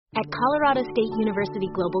At Colorado State University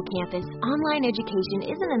Global Campus, online education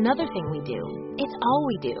isn't another thing we do. It's all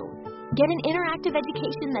we do. Get an interactive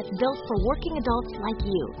education that's built for working adults like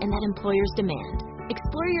you and that employers demand.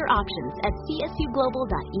 Explore your options at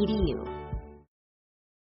csuglobal.edu.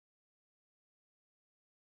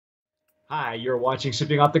 Hi, you're watching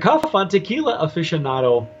Sipping Off the Cuff on Tequila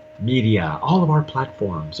Aficionado Media. All of our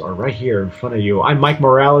platforms are right here in front of you. I'm Mike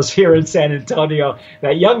Morales here in San Antonio.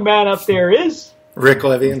 That young man up there is Rick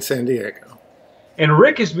Levy in San Diego. And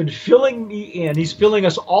Rick has been filling me in. He's filling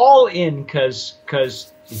us all in because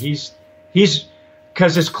his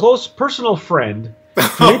close personal friend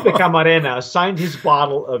Felipe Camarena signed his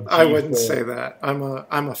bottle of G4. I wouldn't say that. I'm a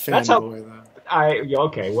fanboy though.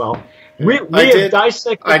 Okay, well, yeah. we have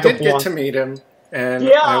dissected. I did get to meet him, and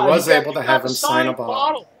I was able to have him sign a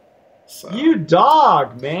bottle. So. You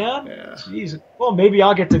dog, man. Yeah. Jeez. Well, maybe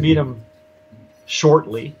I'll get to meet him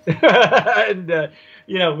shortly, and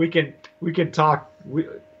we can talk.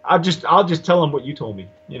 I'll just tell him what you told me,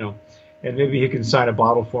 and maybe he can sign a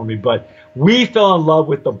bottle for me. But we fell in love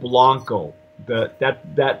with the Blanco, that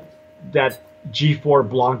G4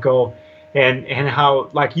 Blanco, and how,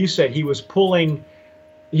 like you said, he was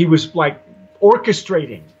like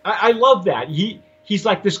orchestrating. I love that. He's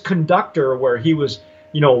like this conductor where he was,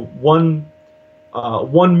 one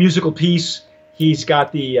musical piece. He's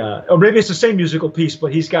got or maybe it's the same musical piece,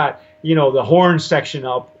 but he's got, the horn section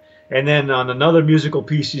up. And then on another musical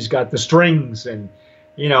piece, he's got the strings. And,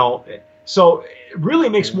 so it really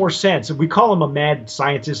makes more sense. We call him a mad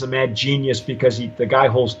scientist, a mad genius, because the guy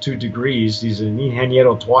holds 2 degrees. He's an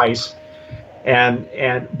ingeniero twice.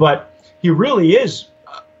 But he really is,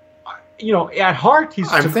 at heart,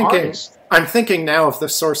 he's an artist. I'm thinking now of the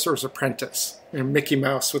Sorcerer's Apprentice. Mickey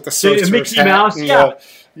Mouse with the sorcerer's Mickey hat Mouse, and yeah.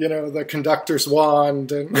 The conductor's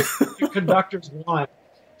wand. And the conductor's wand.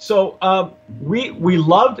 So we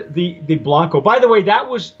loved the Blanco. By the way, that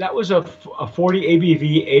was a 40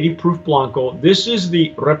 ABV, 80 proof Blanco. This is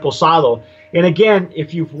the Reposado. And again,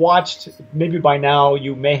 if you've watched, maybe by now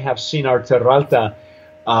you may have seen our Terralta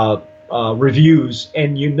reviews,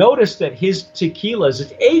 and you notice that his tequilas,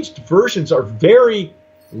 his aged versions, are very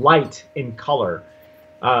light in color.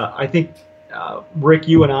 I think Rick,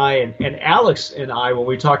 you and I, and Alex and I, when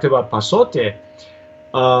we talked about Pasote,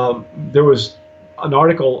 there was an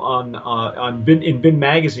article in Bin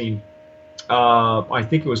Magazine, I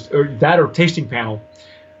think it was or Tasting Panel,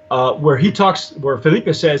 where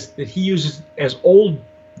Felipe says that he uses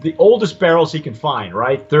the oldest barrels he can find,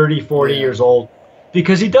 right, 30, 40 years old,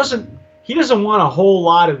 because he doesn't want a whole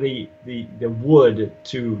lot of the wood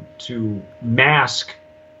to mask.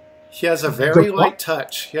 He has a very light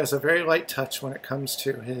touch. He has a very light touch when it comes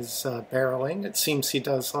to his barreling. It seems he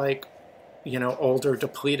does older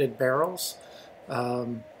depleted barrels. I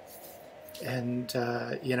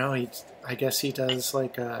guess he does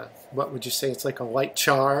what would you say? It's like a light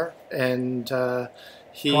char, and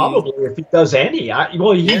he probably, if he does any.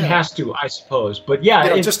 He has to, I suppose. But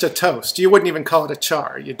yeah, just a toast. You wouldn't even call it a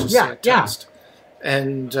char. You just say a toast.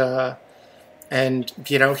 Yeah. And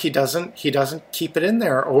he doesn't keep it in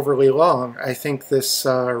there overly long. I think this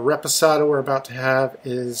Reposado we're about to have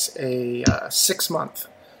is a 6-month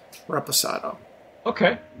Reposado.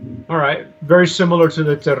 Okay, all right. Very similar to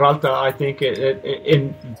the Terralta, I think,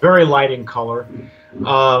 in very light in color.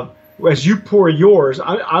 As you pour yours,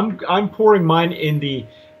 I'm pouring mine in the.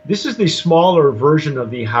 This is the smaller version of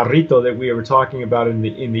the Jarrito that we were talking about in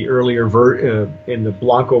the earlier in the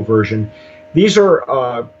Blanco version. These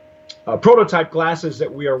are prototype glasses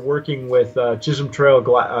that we are working with Chisholm Trail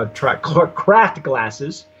craft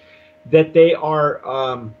glasses that they are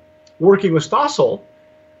working with Stossel.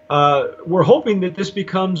 We're hoping that this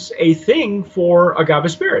becomes a thing for agave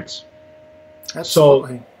spirits.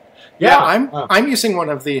 Absolutely. So, I'm using one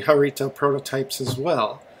of the Jarrito prototypes as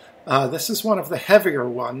well. This is one of the heavier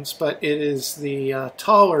ones, but it is the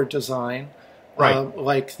taller design, right,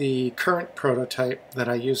 like the current prototype that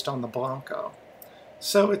I used on the Blanco.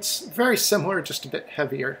 So it's very similar, just a bit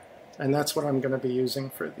heavier, and that's what I'm going to be using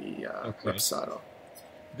for the Reposado.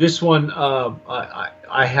 This one,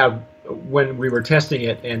 I have, when we were testing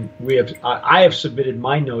it, and I have submitted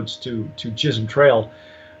my notes to Chisholm Trail,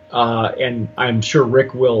 and I'm sure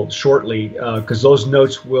Rick will shortly, because those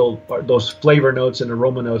flavor notes and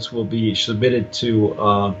aroma notes will be submitted to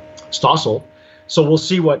Stossel. So we'll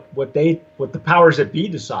see what the powers that be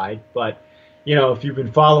decide. But if you've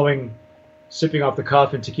been following Sipping Off the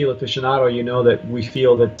Cuff and Tequila Aficionado, you know that we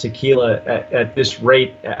feel that tequila at this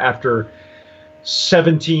rate, after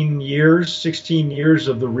 16 years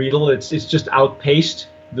of the Riedel, it's just outpaced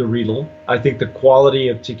the Riedel. I think the quality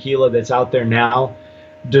of tequila that's out there now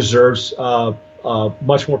deserves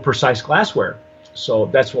much more precise glassware. So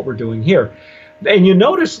that's what we're doing here. And you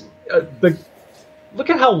notice look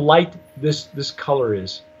at how light this color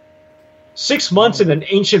is. 6 months in an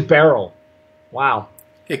ancient barrel. Wow.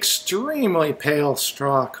 Extremely pale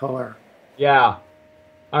straw color. Yeah.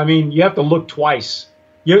 I mean, you have to look twice.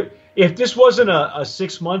 If this wasn't a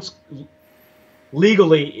 6 months,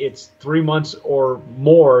 legally it's 3 months or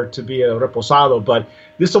more to be a reposado, but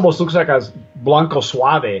this almost looks like a Blanco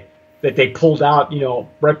Suave that they pulled out,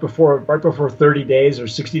 right before 30 days or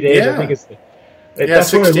 60 days. Yeah. I think that's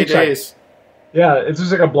 60 what it looks days. Like. Yeah, it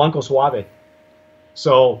looks like a Blanco Suave.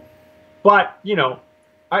 So, but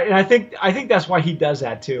I think that's why he does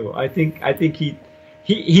that too. I think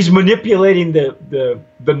he's manipulating the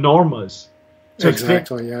normas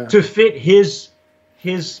to fit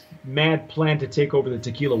his mad plan to take over the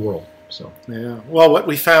tequila world. So yeah. Well, what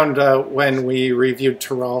we found when we reviewed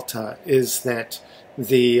Terralta is that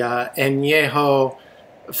the añejo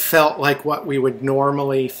felt like what we would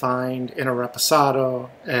normally find in a reposado,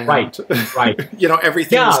 and right.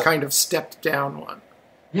 Everything was kind of stepped down one.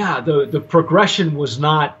 Yeah, the progression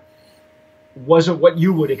wasn't what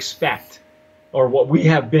you would expect, or what we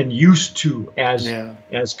have been used to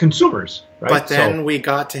as consumers, right? But then we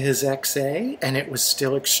got to his XA, and it was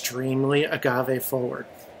still extremely agave forward.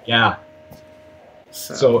 Yeah.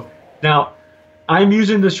 So now I'm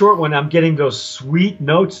using the short one. I'm getting those sweet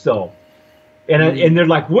notes though, and they're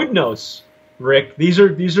like wood notes. Rick, these are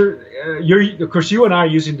of course you and I are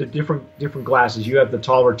using the different glasses. You have the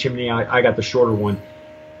taller chimney. I got the shorter one,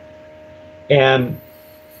 and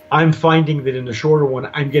I'm finding that in the shorter one,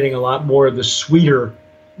 I'm getting a lot more of the sweeter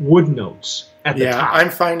wood notes at the top. Yeah, I'm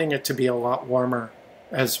finding it to be a lot warmer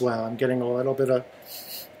as well. I'm getting a little bit of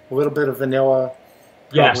vanilla,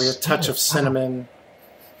 probably a touch of cinnamon.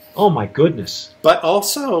 Oh my goodness! But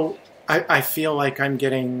also, I feel like I'm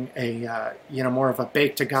getting a more of a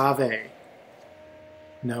baked agave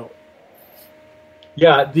note.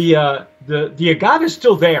 Yeah, the agave is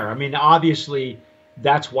still there. I mean, obviously,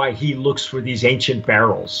 that's why he looks for these ancient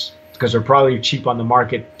barrels, because they're probably cheap on the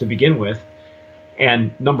market to begin with.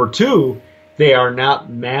 And number two, they are not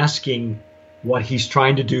masking what he's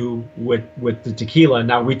trying to do with the tequila.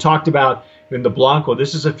 Now, we talked about in the Blanco,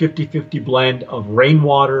 this is a 50-50 blend of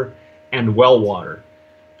rainwater and well water,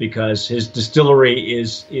 because his distillery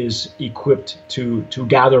is equipped to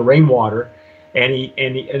gather rainwater, and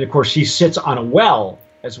of course he sits on a well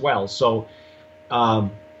as well. So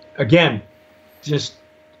again, just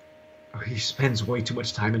he spends way too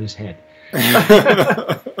much time in his head.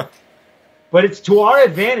 But it's to our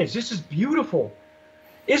advantage. This is beautiful.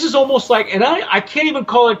 This is almost like, and I can't even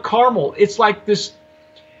call it caramel. It's like this.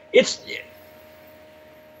 It's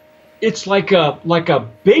like a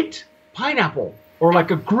baked pineapple or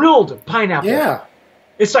like a grilled pineapple. Yeah.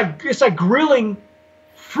 It's like grilling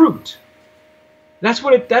fruit. That's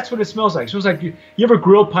what it smells like. It smells like you ever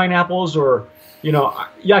grilled pineapples, or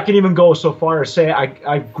I can even go so far as say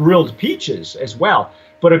I grilled peaches as well.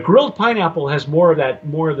 But a grilled pineapple has more of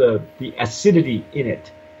the acidity in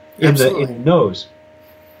it, in the nose.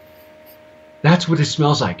 That's what it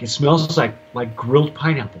smells like. It smells like grilled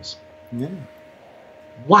pineapples. Yeah.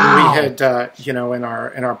 Wow. We had, in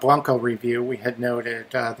our Blanco review, we had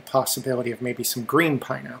noted the possibility of maybe some green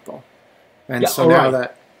pineapple, and now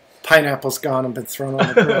that pineapple's gone and been thrown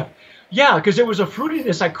on the grill. Yeah, because there was a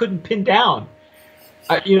fruitiness I couldn't pin down.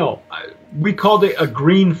 We called it a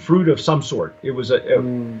green fruit of some sort. It was I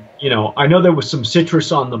know there was some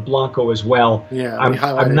citrus on the Blanco as well. Yeah,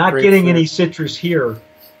 I'm not getting any citrus here,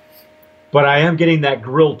 but I am getting that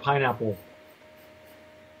grilled pineapple.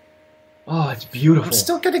 Oh, it's beautiful. I'm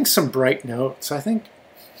still getting some bright notes. I think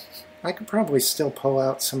I could probably still pull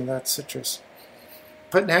out some of that citrus.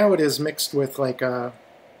 But now it is mixed with like a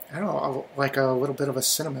little bit of a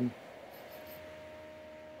cinnamon.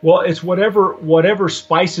 Well, it's whatever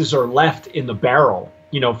spices are left in the barrel,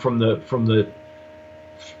 from the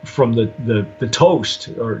toast,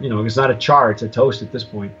 or it's not a char, it's a toast at this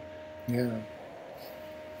point. Yeah.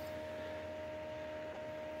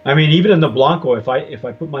 I mean, even in the Blanco, if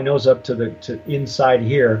I put my nose up to inside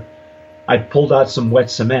here, I pulled out some wet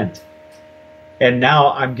cement, and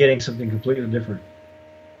now I'm getting something completely different.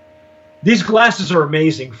 These glasses are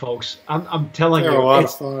amazing, folks. I'm telling you, they're a lot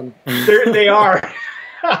of fun. They are.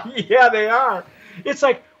 Yeah, they are. It's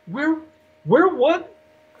like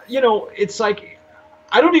it's like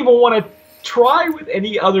I don't even want to try with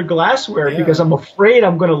any other glassware because I'm afraid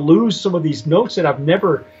I'm going to lose some of these notes that I've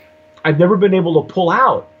never been able to pull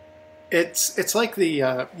out. It's like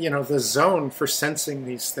the the zone for sensing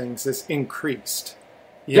these things is increased.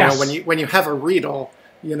 Yes. When you have a Riedel,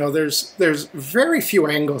 You know, there's very few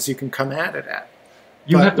angles you can come at it at.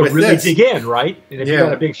 You But have to with really this- dig in, right? And if you Yeah.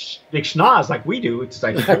 got a big schnoz like we do, it's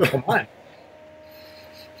like, come on.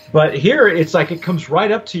 But here, it's like it comes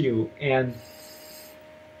right up to you, and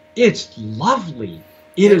it's lovely.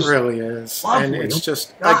 It is really is. lovely. And it's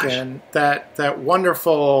just, Gosh. again, that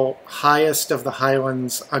wonderful highest of the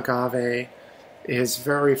Highlands agave is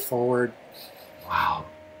very forward. Wow.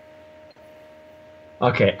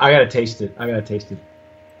 Okay, I gotta taste it.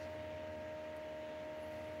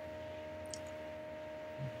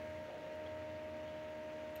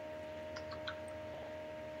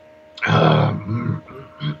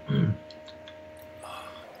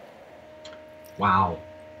 Wow.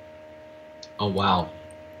 Oh wow.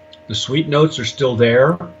 The sweet notes are still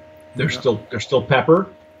there. They're still pepper.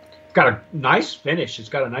 It's got a nice finish. It's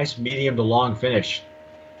got a nice medium to long finish.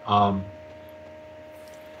 There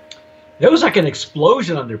was like an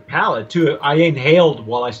explosion on their palate too. I inhaled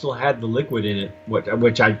while I still had the liquid in it, which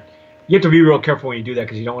you have to be real careful when you do that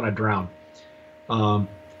because you don't want to drown. And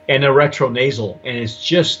a retronasal, and it's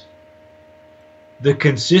just the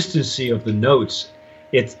consistency of the notes.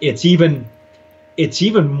 It's even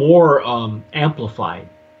more amplified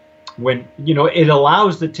when it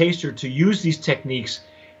allows the taster to use these techniques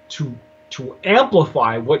to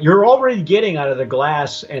amplify what you're already getting out of the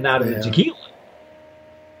glass and out of the tequila.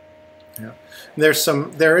 Yeah, there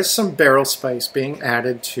is some barrel spice being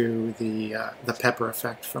added to the pepper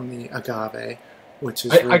effect from the agave, which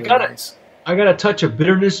is really nice. I got a touch of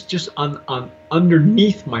bitterness just on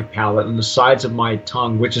underneath my palate and the sides of my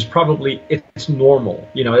tongue, which is probably it's normal.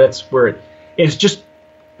 That's where it's just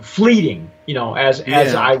fleeting. As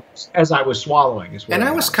I was swallowing as well. And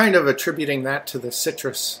I was kind of attributing that to the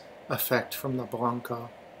citrus effect from the Blanco.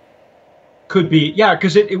 Could be, yeah,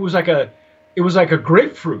 because it was like a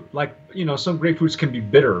grapefruit. Like some grapefruits can be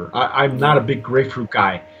bitter. I'm not a big grapefruit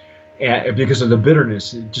guy. Because of the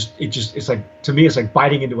bitterness, it's like, to me, it's like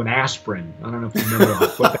biting into an aspirin. I don't know if you remember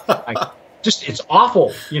what that, like, it's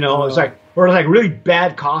awful, it's like, or like really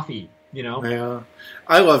bad coffee, Yeah,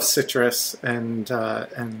 I love citrus and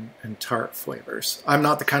tart flavors. I'm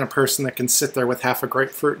not the kind of person that can sit there with half a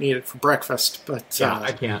grapefruit and eat it for breakfast, but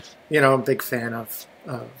I can't. I'm a big fan of.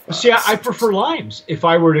 See, I prefer limes. If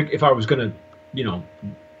I was gonna,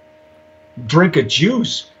 drink a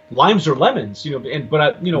juice. Limes or lemons,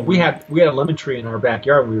 but we had a lemon tree in our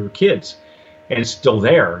backyard when we were kids, and it's still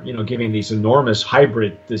there, giving these enormous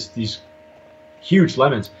hybrid, these huge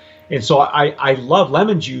lemons. And so I love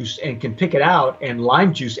lemon juice and can pick it out, and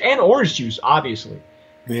lime juice and orange juice, obviously.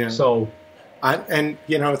 Yeah. So,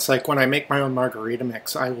 it's like when I make my own margarita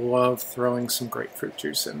mix, I love throwing some grapefruit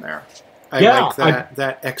juice in there. I like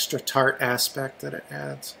that extra tart aspect that it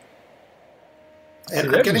adds.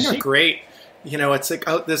 And I'm getting a great. It's like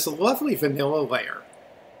this lovely vanilla layer.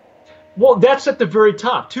 Well, that's at the very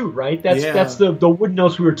top too, right? That's the wood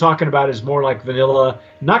notes we were talking about is more like vanilla,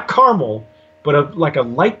 not caramel, but like a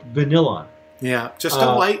light vanilla. Yeah, just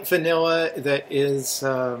a light vanilla that is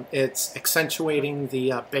it's accentuating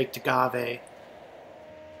the baked agave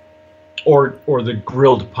or the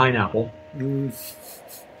grilled pineapple.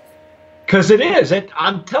 Because it is.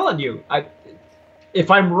 I'm telling you.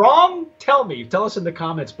 If I'm wrong, tell us in the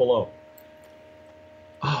comments below.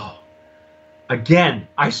 Oh, again,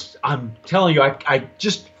 I'm telling you, I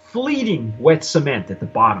just fleeting wet cement at the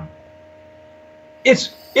bottom.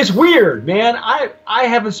 It's weird, man. I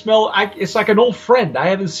haven't smelled. It's like an old friend. I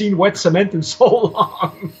haven't seen wet cement in so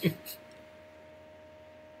long.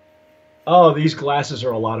 Oh, these glasses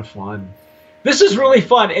are a lot of fun. This is really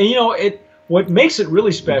fun, and what makes it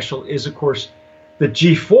really special is, of course, the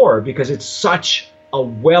G4 because it's such a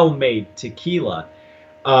well-made tequila.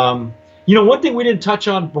 One thing we didn't touch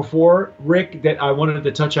on before, Rick, that I wanted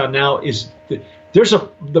to touch on now is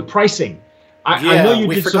the pricing. I know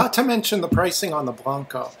you forgot to mention the pricing on the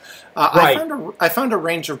Blanco. Right. I found a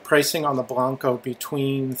range of pricing on the Blanco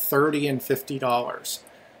between $30 and $50.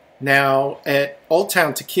 Now at Old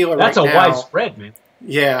Town Tequila, that's a wide spread, man.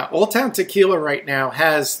 Yeah, Old Town Tequila right now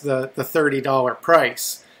has the $30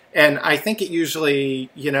 price. And I think it usually,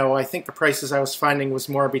 I think the prices I was finding was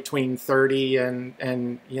more between 30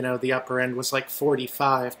 and the upper end was like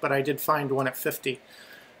 45, but I did find one at 50.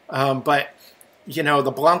 But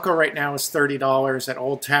the Blanco right now is $30 at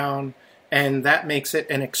Old Town, and that makes it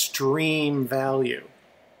an extreme value.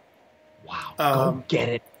 Wow. Go get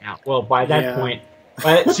it now. Well, by that point,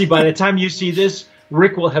 by the time you see this,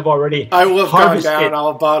 Rick will have already I will have gone down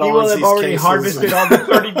all bottles. He will have already harvested all the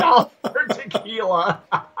 $30 tequila.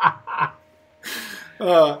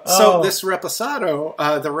 So this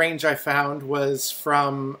Reposado, the range I found was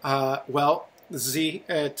from, Z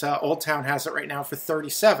at Old Town has it right now for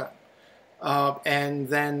 37. And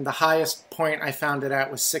then the highest point I found it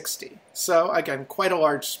at was 60. So again, quite a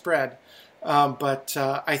large spread. But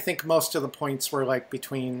I think most of the points were like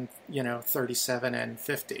between 37 and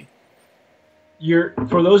 50.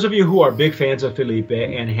 For those of you who are big fans of Felipe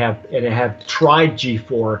and have tried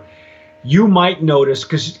G4, you might notice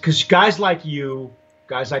because guys like you,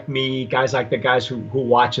 guys like me, guys like the guys who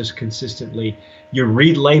watch us consistently, you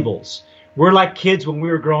read labels. We're like kids when we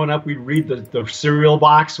were growing up. We'd read the cereal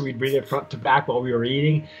box. We'd read it front to back while we were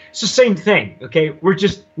eating. It's the same thing. Okay, we're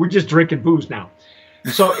just drinking booze now.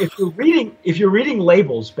 So if you're reading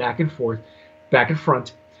labels back and forth, back and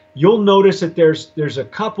front, you'll notice that there's a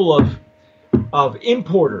couple of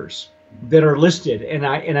importers that are listed, and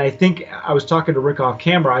I think I was talking to Rick off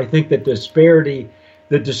camera. I think that disparity,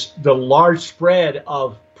 the large spread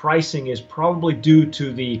of pricing is probably due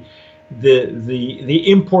to the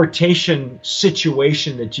importation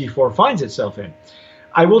situation that G4 finds itself in.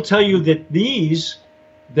 I will tell you that these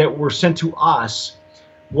that were sent to us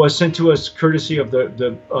was sent to us courtesy of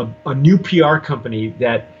a new PR company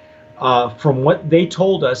that, from what they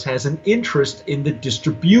told us, has an interest in the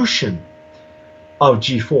distribution of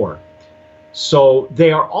G4. So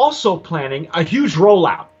they are also planning a huge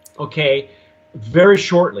rollout, okay, very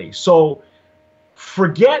shortly. So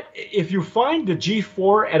forget if you find the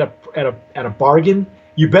G4 at a bargain,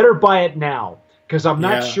 you better buy it now, because I'm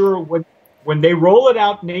not sure when they roll it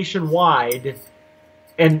out nationwide.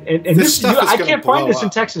 And this I can't find this in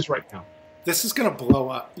Texas right now. This is going to blow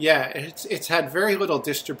up. Yeah, it's had very little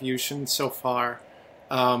distribution so far,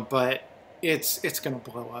 but it's going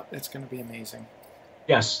to blow up. It's going to be amazing.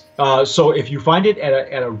 Yes. So if you find it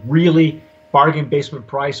at a really bargain basement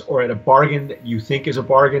price or at a bargain that you think is a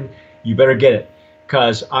bargain, you better get it,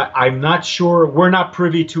 because I'm not sure. We're not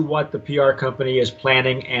privy to what the PR company is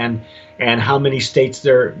planning and how many states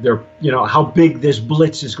they're how big this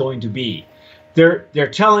blitz is going to be. They're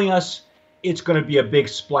telling us it's going to be a big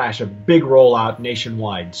splash, a big rollout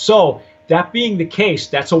nationwide. So that being the case,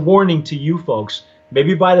 that's a warning to you folks.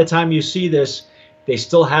 Maybe by the time you see this, they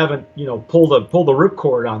still haven't pulled the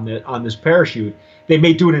ripcord on this parachute. They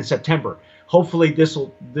may do it in September. Hopefully this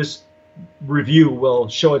review will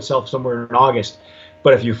show itself somewhere in August.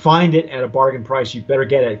 But if you find it at a bargain price, you better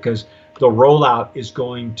get it, because the rollout is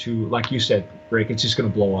going to, like you said, Rick, it's just going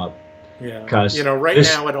to blow up. Yeah,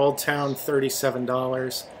 now at Old Town,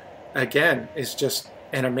 $37 again is just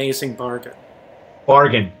an amazing bargain.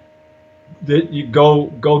 You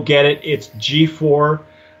go get it. It's G4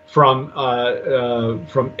 from El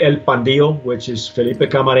Pandillo, which is Felipe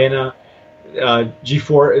Camarena.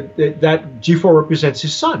 G4 that G4 represents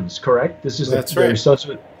his sons, correct? That's right. Sons,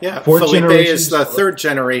 Felipe is the third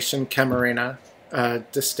generation Camarena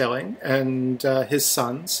distilling, and his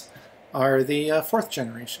sons are the fourth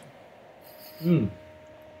generation.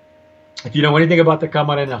 If you know anything about the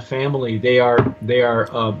Camarena family, they are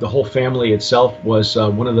the whole family itself was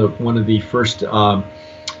one of the first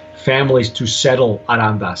families to settle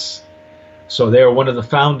Arandas. So they are one of the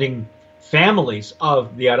founding families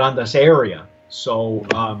of the Arandas area. So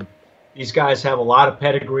these guys have a lot of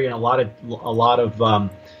pedigree and a lot of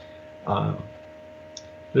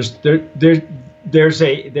there's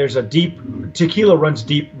a deep tequila runs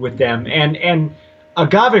deep with them, and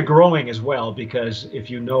agave growing as well, because if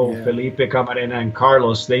you know Felipe Camarena and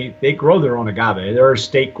Carlos, they grow their own agave. They're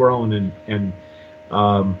state grown, and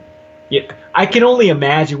I can only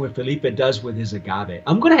imagine what Felipe does with his agave.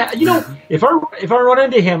 I'm gonna if I run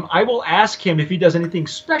into him, I will ask him if he does anything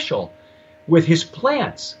special with his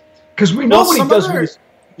plants, because we know what he does with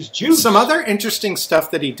his juice. Some other interesting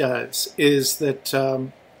stuff that he does is that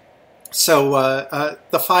the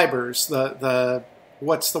fibers, the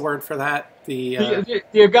what's the word for that? The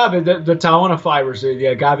agave, the Tahona fibers, the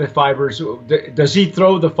agave fibers. Does he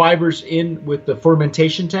throw the fibers in with the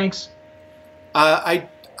fermentation tanks?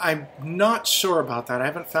 I'm not sure about that. I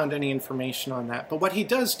haven't found any information on that. But what he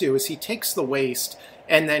does do is he takes the waste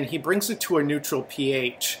and then he brings it to a neutral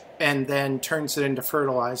pH and then turns it into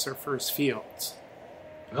fertilizer for his fields.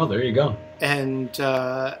 Oh, there you go. And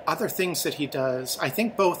other things that he does, I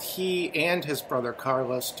think both he and his brother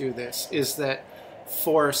Carlos do this, is that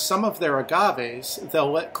for some of their agaves, they'll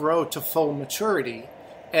let grow to full maturity,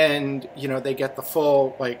 and they get the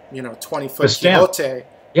full 20-foot quixote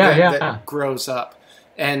that grows up,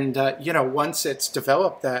 and once it's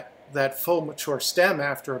developed that full mature stem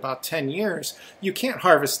after about 10 years, you can't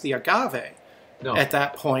harvest the agave at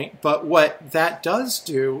that point. But what that does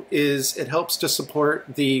do is it helps to support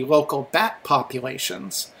the local bat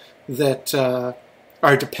populations that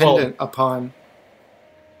are dependent upon.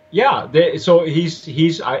 Yeah, so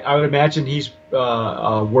he's I would imagine he's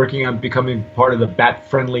working on becoming part of the bat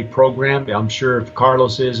friendly program. I'm sure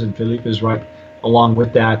Carlos is and Felipe is right along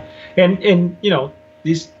with that. And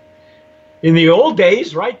these in the old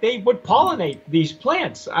days, right? They would pollinate these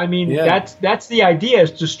plants. I mean, that's the idea,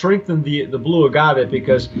 is to strengthen the blue agave,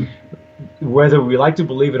 because whether we like to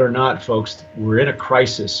believe it or not, folks, we're in a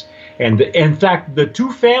crisis. And in fact, the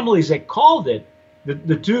two families that called it,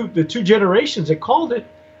 the two generations that called it,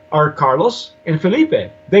 are Carlos and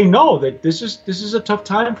Felipe. They know that this is a tough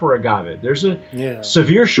time for agave. There's a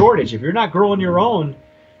severe shortage. If you're not growing your own,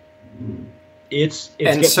 it's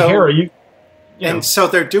getting hairy. And so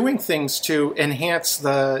they're doing things to enhance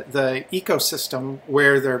the ecosystem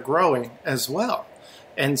where they're growing as well.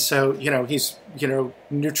 And so, he's,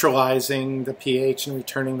 neutralizing the pH and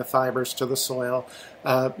returning the fibers to the soil.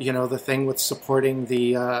 The thing with supporting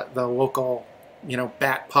the local,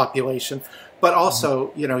 bat population. But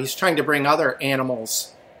also, he's trying to bring other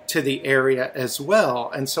animals to the area as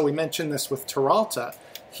well. And so we mentioned this with Terralta.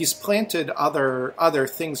 He's planted other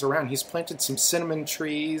things around. He's planted some cinnamon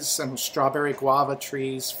trees, some strawberry guava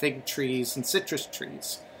trees, fig trees, and citrus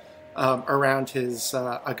trees around his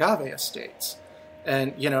agave estates.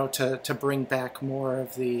 And, to bring back more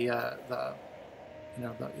of the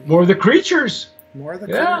more of the creatures. More of the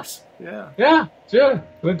critters. Yeah.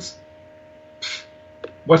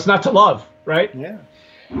 What's not to love? Right? Yeah.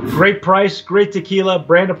 Great price, great tequila,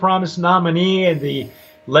 Brand of Promise nominee in the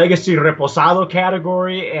Legacy Reposado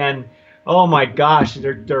category, and oh my gosh,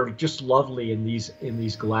 they're just lovely in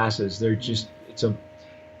these glasses. They're just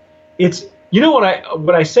it's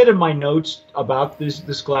what I said in my notes about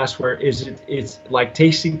this glassware is it's like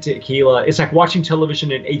tasting tequila. It's like watching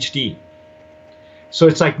television in HD. So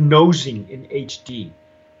it's like nosing in HD.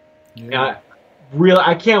 Yeah.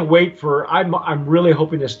 I can't wait for. I'm really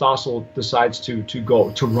hoping that Stossel decides to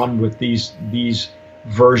run with these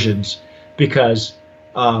versions, because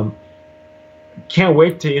can't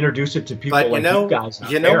wait to introduce it to people like you guys.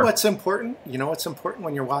 What's important? You know what's important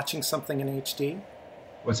when you're watching something in HD?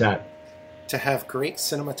 What's that? To have great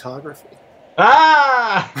cinematography.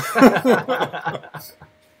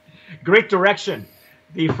 Great direction.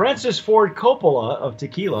 The Francis Ford Coppola of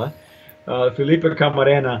tequila, Felipe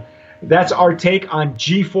Camarena. That's our take on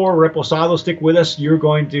G4 Reposado. Stick with us. You're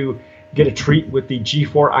going to get a treat with the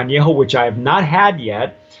G4 Añejo, which I have not had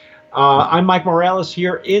yet. I'm Mike Morales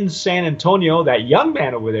here in San Antonio. That young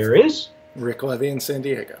man over there is Rick Levy in San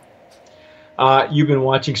Diego. You've been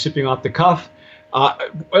watching Sipping Off the Cuff.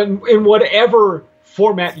 In whatever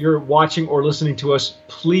format you're watching or listening to us,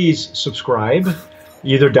 please subscribe,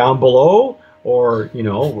 either down below or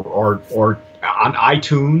on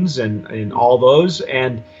iTunes and all those.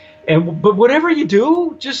 But whatever you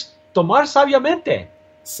do, just tomar sabiamente.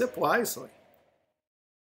 Sip wisely.